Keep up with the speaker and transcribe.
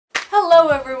Hello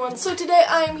everyone, so today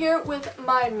I am here with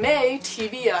my May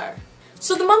TBR.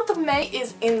 So the month of May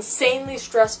is insanely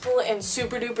stressful and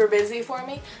super duper busy for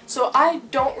me, so I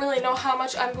don't really know how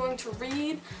much I'm going to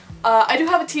read. I do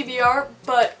have a TBR,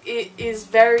 but it is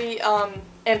very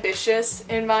ambitious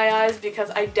in my eyes because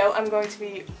I doubt I'm going to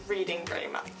be reading very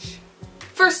much.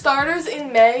 For starters,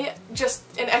 in May, just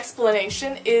an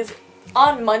explanation, is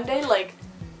on Monday,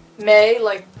 May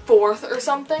 4th or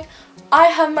something, I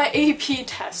have my AP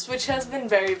test, which has been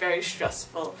very, very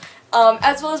stressful.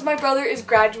 As well as my brother is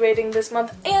graduating this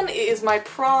month, and it is my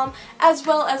prom, as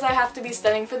well as I have to be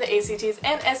studying for the ACTs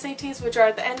and SATs, which are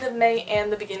at the end of May and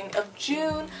the beginning of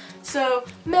June. So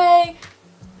May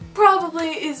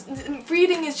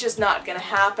reading is just not gonna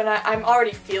happen. I'm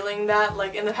already feeling that.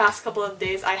 Like, in the past couple of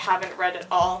days, I haven't read at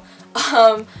all.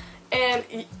 And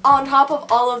on top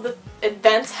of all of the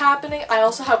events happening, I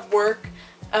also have work.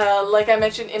 Like I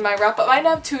mentioned in my wrap-up, I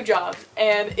now have 2 jobs,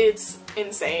 and it's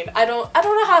insane. I don't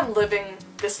know how I'm living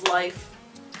this life.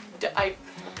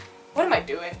 What am I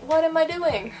doing? What am I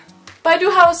doing? But I do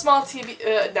have a small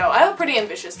I have a pretty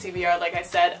ambitious TBR, like I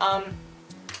said,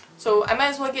 so I might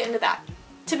as well get into that.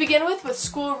 To begin with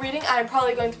school reading, I'm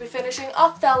probably going to be finishing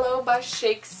Othello by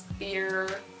Shakespeare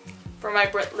for my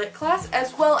Brit Lit class,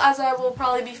 as well as I will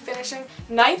probably be finishing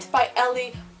Night by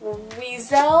Elie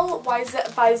Wiesel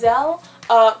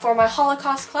for my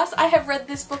Holocaust class. I have read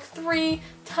this book 3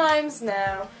 times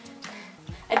now.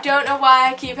 I don't know why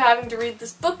I keep having to read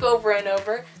this book over and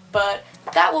over, but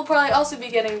that will probably also be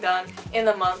getting done in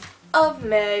the month of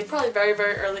May, probably very,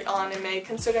 very early on in May,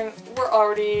 considering we're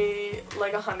already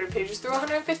like 100 pages through a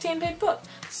 115-page book.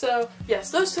 So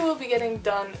yes, those 2 will be getting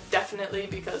done definitely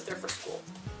because they're for school.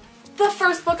 The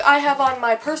first book I have on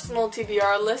my personal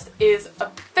TBR list is a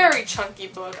very chunky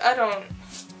book.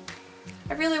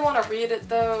 I really want to read it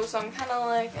though, so I'm kind of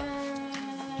like,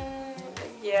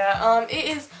 yeah. It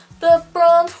is The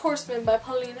Bronze Horseman by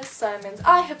Paulina Simons.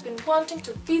 I have been wanting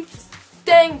to read this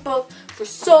dang book for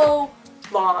so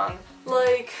long.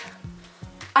 Like,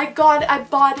 I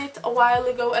bought it a while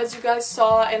ago, as you guys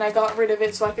saw, and I got rid of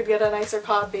it so I could get a nicer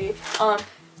copy.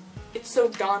 It's so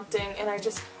daunting, and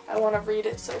I want to read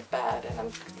it so bad,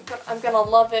 and I'm gonna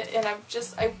love it, and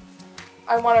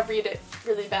I want to read it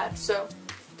really bad. So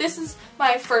this is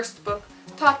my first book,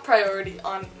 top priority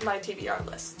on my TBR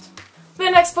list. The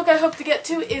next book I hope to get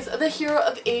to is The Hero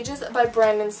of Ages by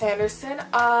Brandon Sanderson.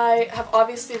 I have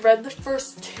obviously read the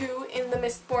first 2 in the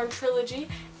Mistborn trilogy,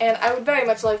 and I would very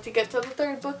much like to get to the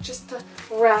 3rd book just to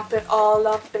wrap it all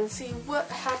up and see what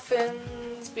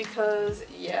happens, because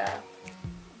yeah.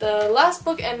 The last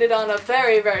book ended on a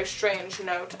very, very strange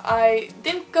note. I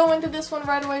didn't go into this one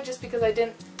right away just because I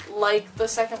didn't like the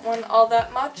second one all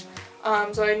that much,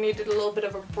 so I needed a little bit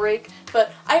of a break,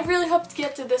 but I really hope to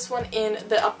get to this one in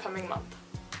the upcoming month.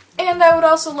 And I would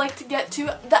also like to get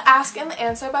to The Ask and the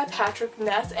Answer by Patrick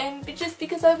Ness, and just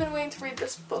because I've been waiting to read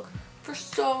this book for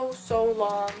so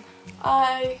long.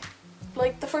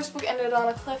 The first book ended on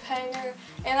a cliffhanger,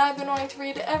 and I've been wanting to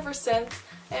read it ever since.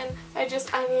 And I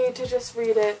need to just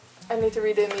read it. I need to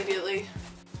read it immediately.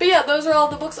 But yeah, those are all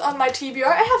the books on my TBR.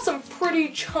 I have some pretty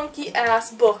chunky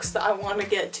ass books that I want to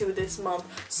get to this month.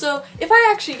 So if I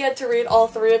actually get to read all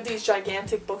 3 of these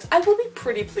gigantic books, I will be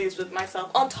pretty pleased with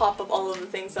myself, on top of all of the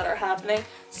things that are happening.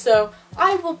 So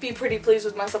I will be pretty pleased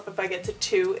with myself if I get to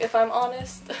 2, if I'm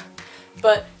honest.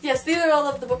 But yes, these are all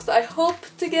of the books that I hope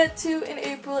to get to in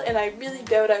April, and I really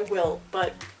doubt I will.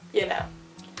 But, you know,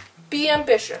 be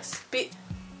ambitious.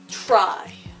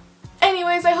 Try.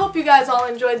 Anyways, I hope you guys all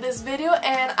enjoyed this video,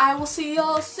 and I will see you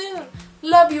all soon.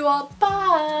 Love you all.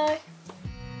 Bye!